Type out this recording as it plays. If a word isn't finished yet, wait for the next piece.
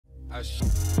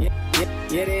Yeah,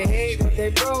 they hate, but they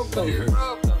broke them.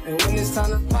 And when it's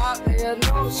time to pop, they a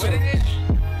no-show.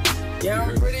 Yeah,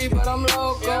 I'm pretty, but I'm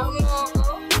loco.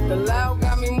 The loud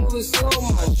got me moving slow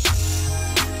motion.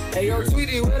 Hey, yo,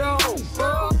 Tweety, with a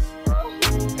hope.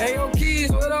 Hey, yo,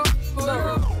 Keys, with a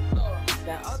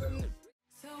that other.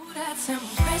 So that's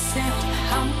impressive,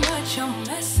 how much I'm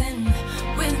messing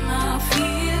with my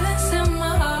feelings in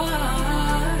my heart.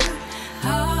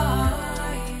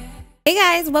 Hey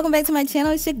guys, welcome back to my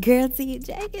channel. It's your girl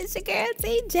TJ. It's your girl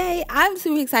TJ. I'm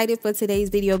super excited for today's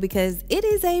video because it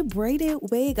is a braided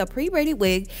wig, a pre-braided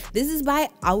wig. This is by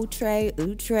Outre,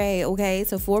 okay?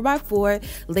 So 4x4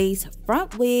 lace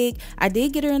front wig. I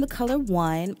did get her in the color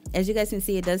 1. As you guys can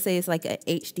see, it does say it's like a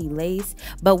HD lace,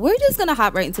 but we're just gonna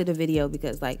hop right into the video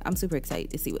because like I'm super excited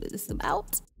to see what it is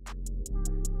about.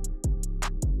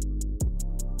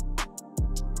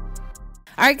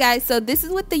 Alright guys, so this is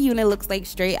what the unit looks like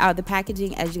straight out of the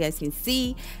packaging. As you guys can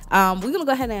see, we're gonna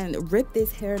go ahead and rip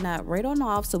this hair knot right on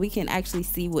off so we can actually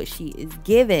see what she is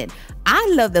given.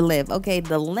 I love the length, okay?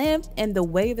 The length and the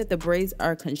way that the braids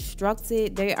are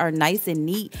constructed, they are nice and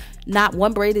neat. Not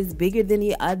one braid is bigger than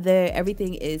the other.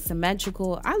 Everything is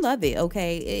symmetrical. I love it,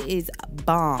 okay? It is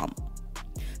bomb.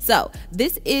 So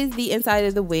this is the inside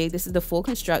of the wig. This is the full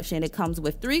construction. It comes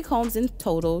with 3 combs in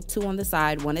total, 2 on the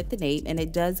side, 1 at the nape, and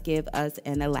it does give us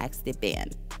an elastic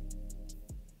band.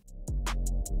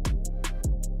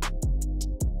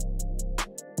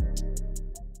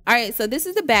 All right, so this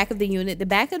is the back of the unit. The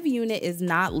back of the unit is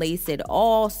not laced at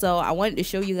all, so I wanted to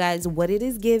show you guys what it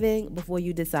is giving before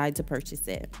you decide to purchase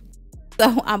it.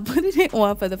 So I'm putting it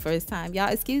on for the first time.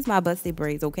 Y'all excuse my busted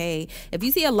braids, okay? If you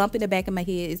see a lump in the back of my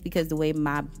head, it's because the way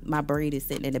my braid is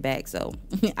sitting in the back. So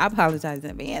I apologize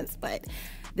in advance, but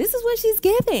this is what she's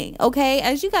giving, okay?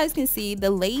 As you guys can see,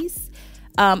 the lace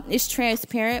is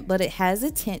transparent, but it has a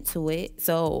tint to it.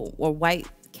 So, or white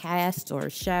cast or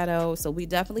shadow. So we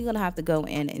definitely gonna have to go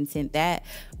in and tint that.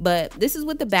 But this is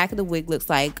what the back of the wig looks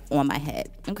like on my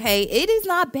head, okay? It is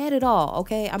not bad at all,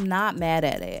 okay? I'm not mad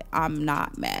at it. I'm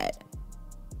not mad.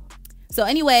 So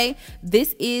anyway,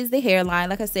 this is the hairline.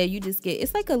 Like I said, you just get,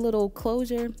 it's like a little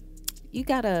closure. You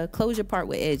got a closure part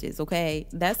with edges, okay?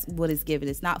 That's what it's giving.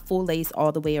 It's not full lace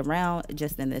all the way around,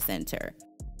 just in the center.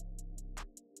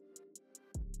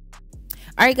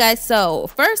 All right, guys, so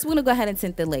first we're gonna go ahead and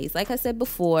tint the lace. Like I said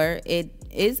before, it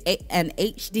is an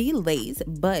HD lace,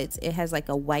 but it has like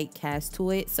a white cast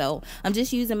to it. So I'm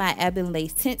just using my Ebin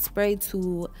Lace tint spray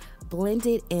to blend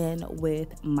it in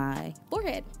with my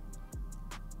forehead.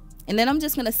 And then I'm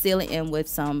just gonna seal it in with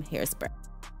some hairspray.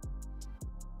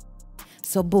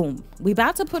 So boom, we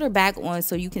about to put her back on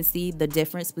so you can see the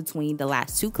difference between the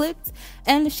last 2 clips.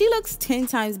 And she looks 10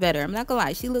 times better. I'm not gonna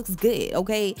lie, she looks good,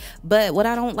 okay? But what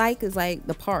I don't like is like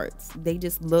the parts. They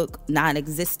just look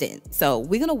non-existent. So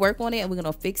we're gonna work on it and we're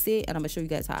gonna fix it. And I'm gonna show you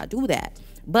guys how I do that.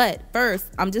 But first,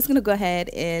 I'm just gonna go ahead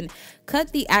and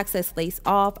cut the excess lace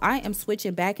off. I am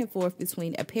switching back and forth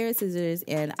between a pair of scissors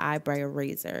and eyebrow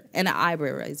razor. And an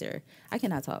eyebrow razor. I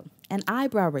cannot talk. An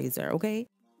eyebrow razor, okay?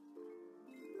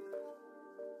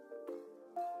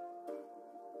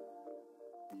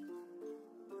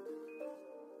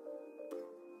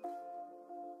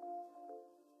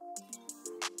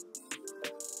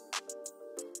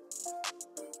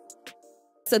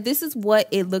 So this is what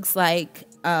it looks like.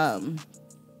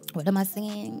 What am I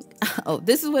saying? Oh,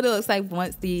 this is what it looks like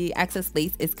once the excess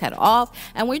lace is cut off.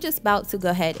 And we're just about to go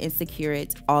ahead and secure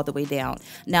it all the way down.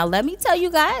 Now, let me tell you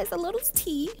guys a little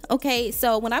tea. Okay,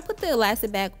 so when I put the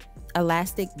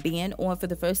elastic band on for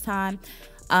the first time,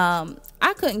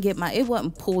 I couldn't get it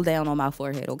wouldn't pull down on my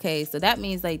forehead, okay? So that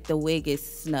means like the wig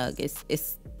is snug.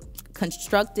 It's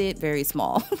constructed very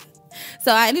small.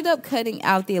 So I ended up cutting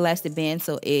out the elastic band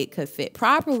so it could fit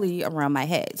properly around my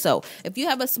head. So if you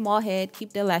have a small head,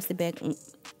 keep the elastic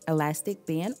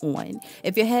band on.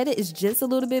 If your head is just a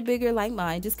little bit bigger like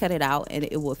mine, just cut it out and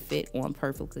it will fit on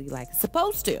perfectly like it's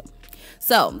supposed to.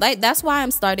 So like that's why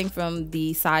I'm starting from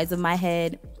the sides of my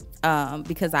head,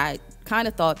 because I kind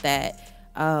of thought that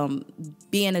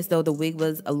being as though the wig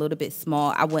was a little bit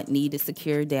small, I wouldn't need to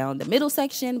secure down the middle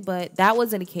section, but that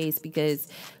wasn't the case because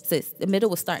since the middle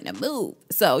was starting to move.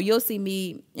 So you'll see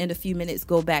me in a few minutes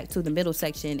go back to the middle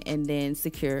section and then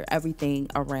secure everything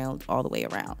around all the way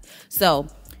around. So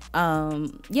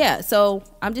yeah, so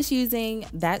I'm just using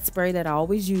that spray that I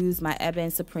always use, my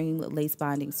Ebin Supreme Lace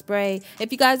Bonding Spray.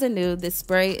 If you guys are new, this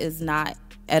spray is not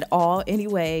at all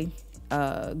anyway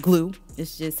glue.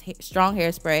 It's just strong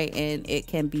hairspray and it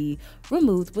can be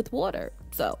removed with water.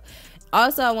 So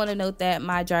also I want to note that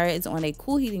my dryer is on a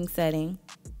cool heating setting,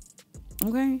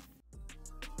 okay?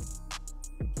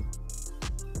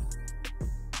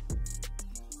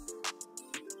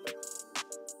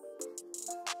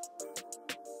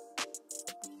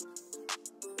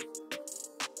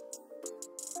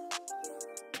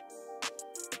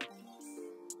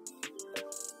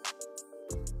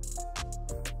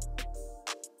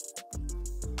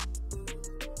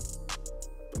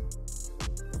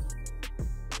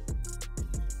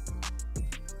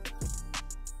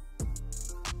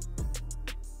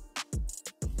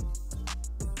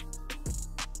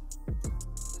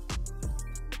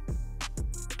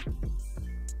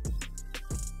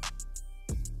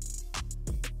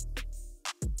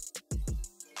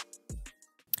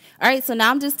 All right, so now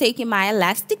I'm just taking my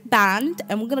elastic band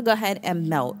and we're going to go ahead and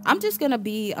melt. I'm just going to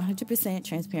be 100%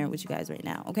 transparent with you guys right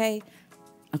now, okay?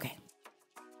 Okay.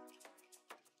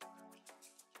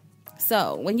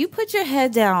 So when you put your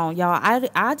head down, y'all,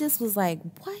 I just was like,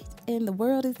 what in the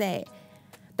world is that?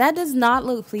 That does not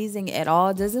look pleasing at all.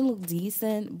 It doesn't look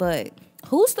decent, but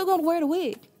who's still going to wear the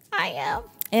wig? I am.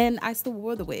 And I still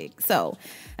wore the wig. So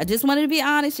I just wanted to be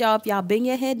honest, y'all. If y'all bring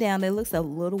your head down, it looks a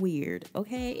little weird,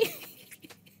 okay?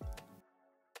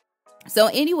 So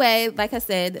anyway, like I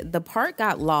said, the part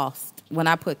got lost when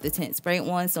I put the tint spray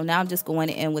on. So now I'm just going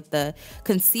in with the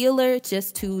concealer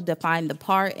just to define the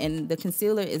part. And the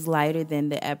concealer is lighter than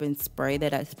the ebony spray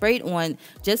that I sprayed on,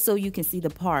 just so you can see the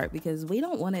part, because we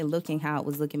don't want it looking how it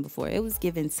was looking before. It was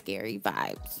giving scary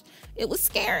vibes. It was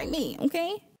scaring me,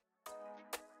 okay?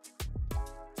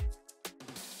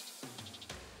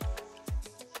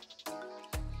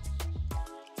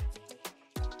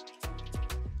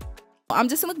 I'm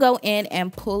just going to go in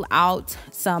and pull out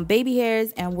some baby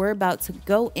hairs, and we're about to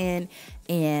go in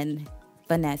and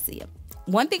finesse it.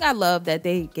 One thing I love that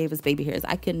they gave us baby hairs.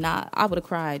 I would have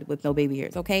cried with no baby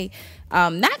hairs, okay?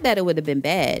 Not that it would have been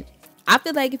bad. I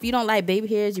feel like if you don't like baby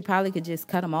hairs, you probably could just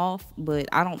cut them off, but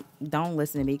don't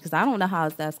listen to me because I don't know how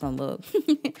that's going to look.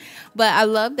 But I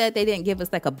love that they didn't give us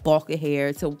like a bulk of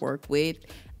hair to work with.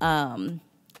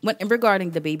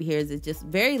 Regarding the baby hairs, it's just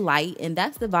very light, and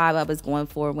that's the vibe I was going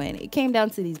for when it came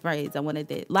down to these braids. I wanted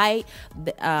it light.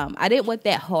 I didn't want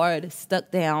that hard,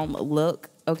 stuck down look,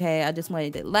 okay? I just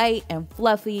wanted it light and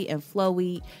fluffy and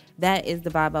flowy. That is the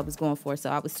vibe I was going for,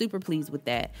 so I was super pleased with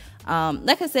that.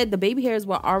 Like I said, the baby hairs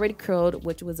were already curled,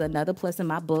 which was another plus in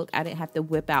my book. I didn't have to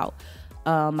whip out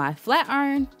my flat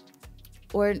iron,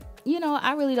 or, you know,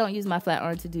 I really don't use my flat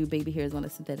iron to do baby hairs on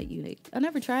a synthetic unit. I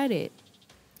never tried it,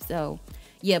 so...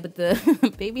 yeah, but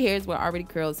the baby hairs were already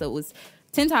curled, so it was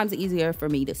 10 times easier for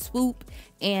me to swoop.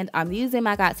 And I'm using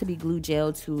my Got2b glue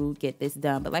gel to get this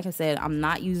done. But like I said, I'm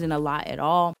not using a lot at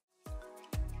all.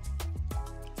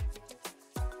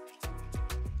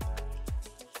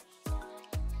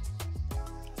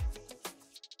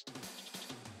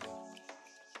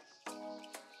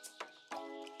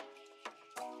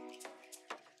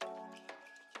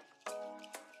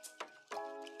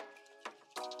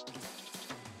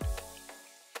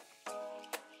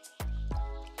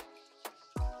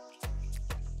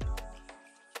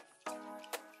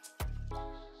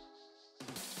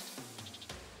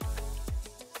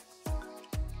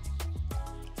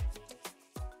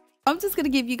 I'm just going to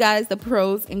give you guys the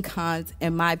pros and cons,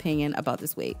 in my opinion, about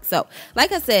this wig. So,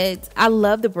 like I said, I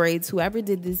love the braids. Whoever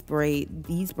did these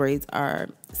braids are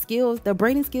skills. The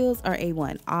braiding skills are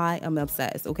A1. I am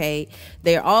obsessed, okay?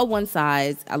 They're all one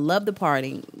size. I love the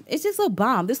parting. It's just a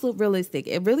bomb. This looks realistic.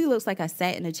 It really looks like I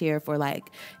sat in a chair for like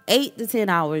 8 to 10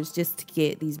 hours just to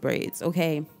get these braids,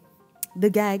 okay? The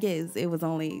gag is it was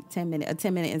only a 10-minute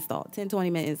install,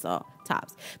 20-minute install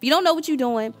tops. If you don't know what you're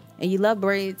doing and you love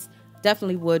braids,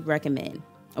 definitely would recommend,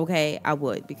 okay? I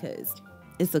would, because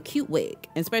it's a cute wig,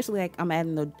 especially like I'm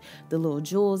adding the little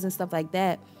jewels and stuff like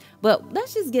that. But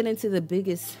let's just get into the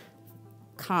biggest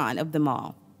con of them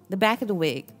all. The back of the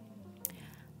wig.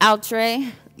 Outre,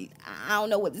 I don't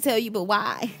know what to tell you, but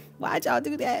why? Why'd y'all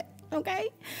do that? Okay?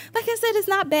 Like I said, it's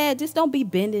not bad. Just don't be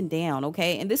bending down,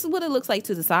 okay? And this is what it looks like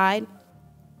to the side.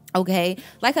 Okay?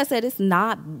 Like I said, it's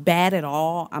not bad at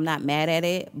all. I'm not mad at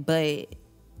it, but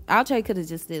Outre could have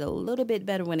just did a little bit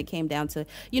better when it came down to,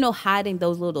 you know, hiding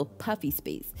those little puffy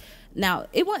space. Now,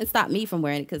 it wouldn't stop me from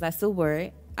wearing it because I still wear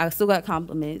it. I still got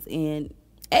compliments, and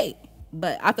hey,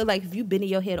 but I feel like if you bending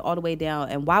your head all the way down,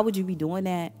 and why would you be doing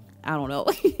that? I don't know.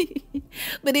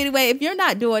 But anyway, if you're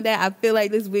not doing that, I feel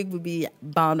like this wig would be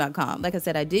bomb.com. Like I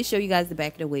said, I did show you guys the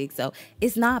back of the wig, so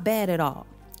it's not bad at all.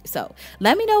 So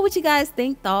let me know what you guys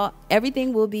thought.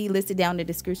 Everything will be listed down in the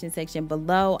description section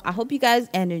below. I hope you guys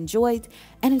enjoyed.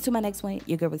 And until my next one,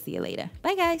 your girl will see you later.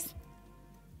 Bye, guys.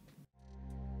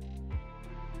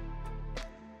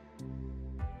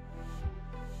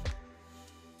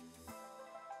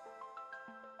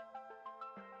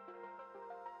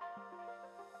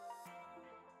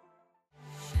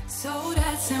 So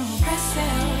that's impressive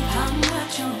how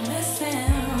much I'm missing.